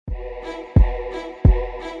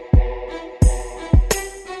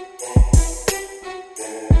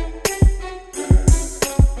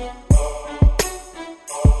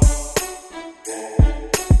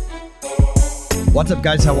What's up,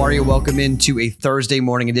 guys? How are you? Welcome into a Thursday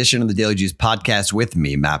morning edition of the Daily Juice podcast with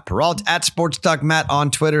me, Matt Perrault, at Sports Talk Matt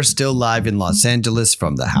on Twitter, still live in Los Angeles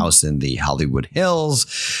from the house in the Hollywood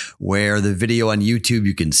Hills, where the video on YouTube,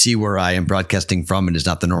 you can see where I am broadcasting from. It is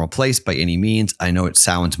not the normal place by any means. I know it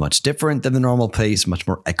sounds much different than the normal place, much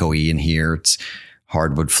more echoey in here. It's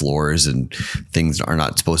hardwood floors and things are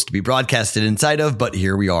not supposed to be broadcasted inside of, but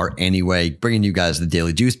here we are anyway, bringing you guys the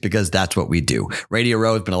Daily Juice because that's what we do. Radio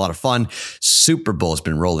Row has been a lot of fun. Super Bowl has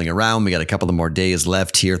been rolling around. We got a couple of more days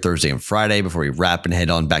left here, Thursday and Friday, before we wrap and head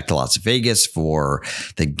on back to Las Vegas for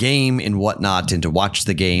the game and whatnot and to watch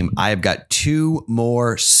the game. I've got two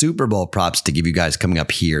more Super Bowl props to give you guys coming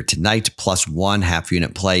up here tonight, plus one half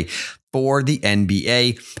unit play for the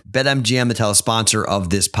NBA. BetMGM, the title sponsor of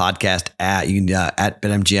this podcast, at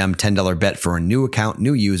BetMGM, $10 bet for a new account,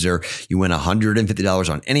 new user. You win $150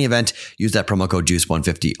 on any event. Use that promo code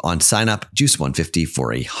JUICE150 on sign up. JUICE150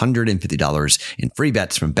 for $150 in free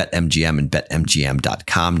bets from BetMGM and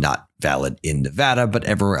BetMGM.com. Not valid in Nevada, but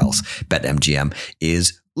everywhere else BetMGM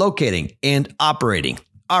is locating and operating.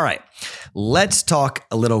 All right, let's talk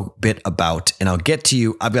a little bit about, and I'll get to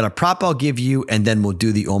you. I've got a prop I'll give you, and then we'll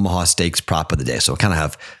do the Omaha Steaks prop of the day. So we'll kind of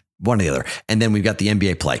have one or the other. And then we've got the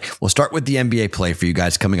NBA play. We'll start with the NBA play for you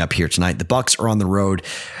guys coming up here tonight. The Bucks are on the road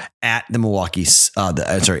at the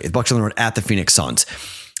the Bucks are on the road at the Phoenix Suns.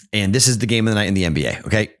 And this is the game of the night in the NBA.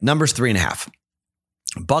 Okay, numbers 3.5.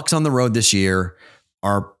 Bucks on the road this year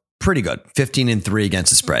are pretty good. 15-3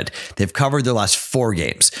 against the spread. They've covered their last 4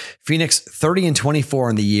 games. Phoenix 30-24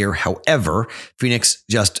 on the year. However, Phoenix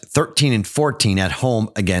just 13-14 at home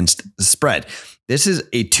against the spread. This is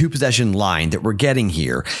a 2-possession line that we're getting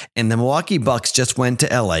here. And the Milwaukee Bucks just went to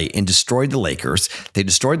LA and destroyed the Lakers. They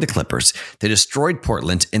destroyed the Clippers. They destroyed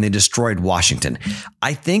Portland and they destroyed Washington.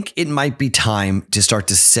 I think it might be time to start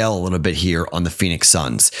to sell a little bit here on the Phoenix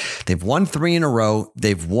Suns. They've won 3 in a row.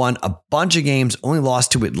 They've won a bunch of games, only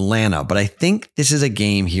lost to Atlanta. But I think this is a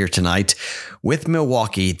game here tonight with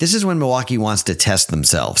Milwaukee. This is when Milwaukee wants to test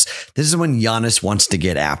themselves. This is when Giannis wants to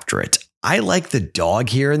get after it. I like the dog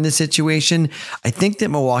here in this situation. I think that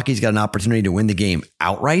Milwaukee's got an opportunity to win the game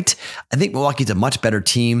outright. I think Milwaukee's a much better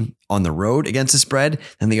team on the road against the spread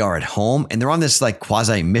than they are at home. And they're on this like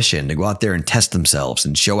quasi mission to go out there and test themselves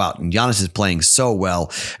and show out. And Giannis is playing so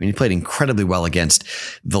well. I mean, he played incredibly well against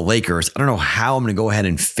the Lakers. I don't know how I'm going to go ahead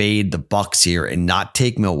and fade the Bucks here and not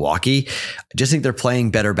take Milwaukee. I just think they're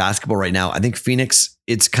playing better basketball right now. I think Phoenix,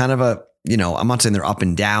 it's kind of a, I'm not saying they're up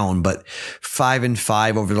and down, but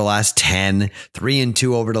 5-5 over the last 10,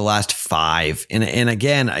 3-2 over the last 5. And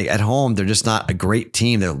again, at home, they're just not a great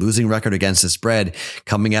team. They're losing record against the spread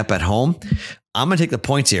coming up at home. I'm going to take the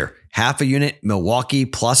points here. Half a unit, Milwaukee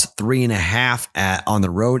plus 3.5 on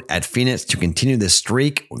the road at Phoenix to continue this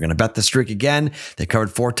streak. We're going to bet the streak again. They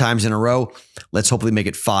covered 4 times in a row. Let's hopefully make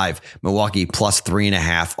it 5. Milwaukee plus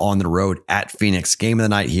 3.5 on the road at Phoenix. Game of the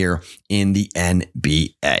night here in the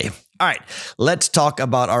NBA. All right, let's talk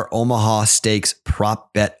about our Omaha Steaks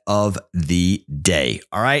prop bet of the day.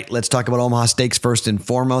 All right, let's talk about Omaha Steaks first and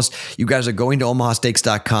foremost. You guys are going to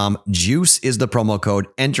omahasteaks.com. Juice is the promo code.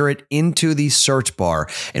 Enter it into the search bar.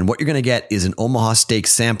 And what you're going to get is an Omaha Steaks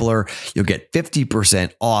sampler. You'll get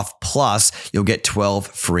 50% off. Plus, you'll get 12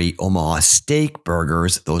 free Omaha Steak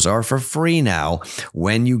burgers. Those are for free now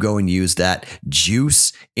when you go and use that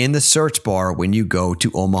juice in the search bar when you go to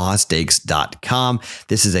omahasteaks.com.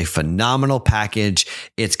 This is a phenomenal package.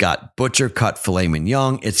 It's got butcher cut filet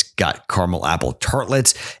mignon. It's got caramel apple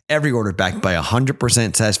tartlets. Every order backed by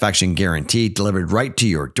 100% satisfaction guarantee, delivered right to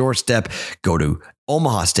your doorstep. Go to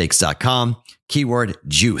omahasteaks.com. Keyword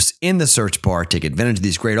juice in the search bar. Take advantage of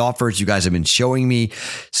these great offers. You guys have been showing me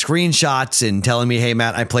screenshots and telling me, hey,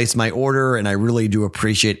 Matt, I placed my order. And I really do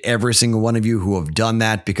appreciate every single one of you who have done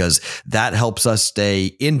that because that helps us stay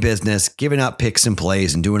in business, giving out picks and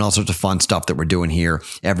plays and doing all sorts of fun stuff that we're doing here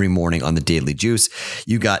every morning on the Daily Juice.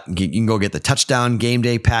 You can go get the touchdown game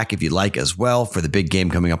day pack if you like as well for the big game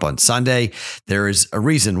coming up on Sunday. There is a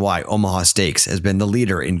reason why Omaha Steaks has been the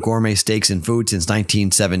leader in gourmet steaks and food since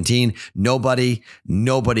 1917.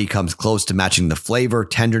 Nobody comes close to matching the flavor,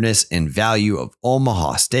 tenderness, and value of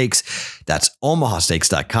Omaha Steaks. That's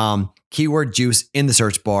omahasteaks.com. Keyword juice in the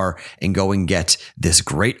search bar and go and get this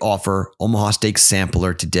great offer. Omaha Steaks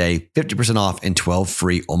sampler today, 50% off and 12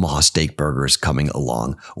 free Omaha Steak burgers coming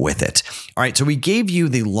along with it. All right, so we gave you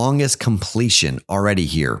the longest completion already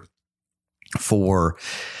here for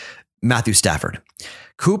Matthew Stafford.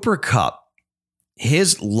 Cooper Kupp,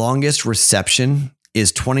 his longest reception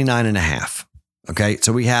is 29.5. Okay,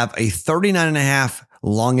 so we have a 39.5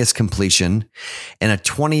 longest completion and a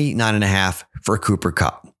 29.5 for Cooper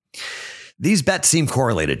Kupp. These bets seem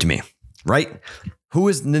correlated to me. right? Who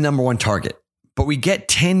is the number one target? But we get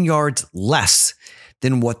 10 yards less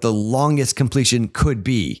than what the longest completion could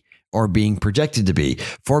be or being projected to be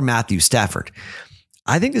for Matthew Stafford.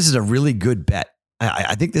 I think this is a really good bet.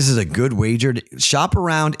 I think this is a good wager to shop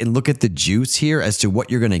around and look at the juice here as to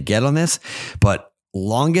what you're going to get on this. But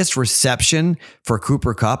longest reception for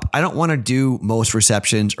Cooper Kupp, I don't want to do most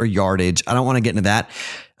receptions or yardage. I don't want to get into that.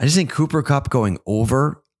 I just think Cooper Kupp going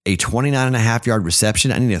over a 29.5-yard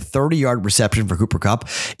reception. I need a 30-yard reception for Cooper Kupp.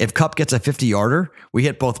 If Kupp gets a 50-yarder, we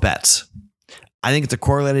hit both bets. I think it's a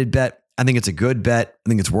correlated bet. I think it's a good bet. I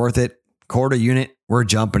think it's worth it. Quarter unit, we're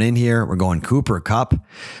jumping in here. We're going Cooper Kupp.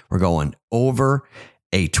 We're going over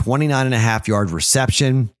a 29.5-yard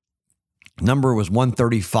reception. Number was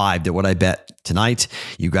 135 that what I bet tonight.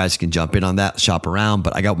 You guys can jump in on that, shop around,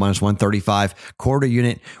 but I got minus 135. Quarter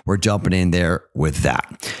unit, we're jumping in there with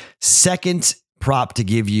that. Second prop to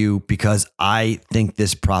give you, because I think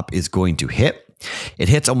this prop is going to hit. It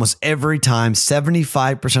hits almost every time.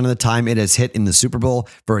 75% of the time it has hit in the Super Bowl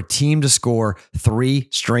for a team to score 3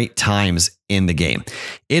 straight times in the game.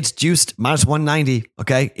 It's juiced minus 190.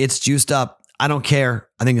 Okay. It's juiced up. I don't care.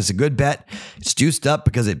 I think it's a good bet. It's juiced up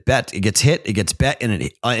because it gets hit, it gets bet, and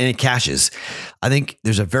it cashes. I think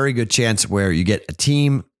there's a very good chance where you get a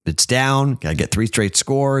team that's down, gotta get 3 straight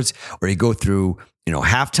scores, or you go through,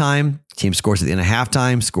 halftime. Team scores at the end of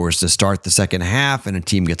halftime, scores to start the second half, and a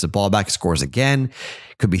team gets the ball back, scores again.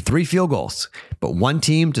 Could be 3 field goals, but one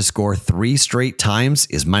team to score 3 straight times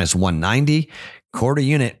is minus 190. Quarter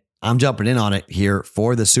unit, I'm jumping in on it here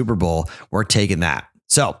for the Super Bowl. We're taking that.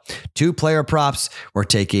 So 2 player props. We're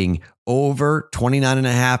taking over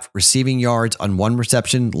 29.5 receiving yards on 1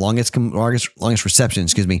 reception, longest reception,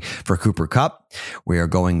 for Cooper Kupp. We are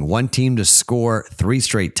going one team to score 3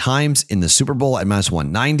 straight times in the Super Bowl at minus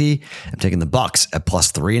 190. I'm taking the Bucs at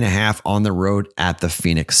plus 3.5 on the road at the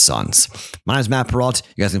Phoenix Suns. My name is Matt Perrault.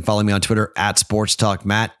 You guys can follow me on Twitter at Sports Talk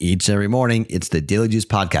Matt. Each and every morning, it's the Daily Juice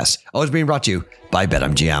Podcast. Always being brought to you by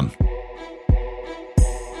BetMGM.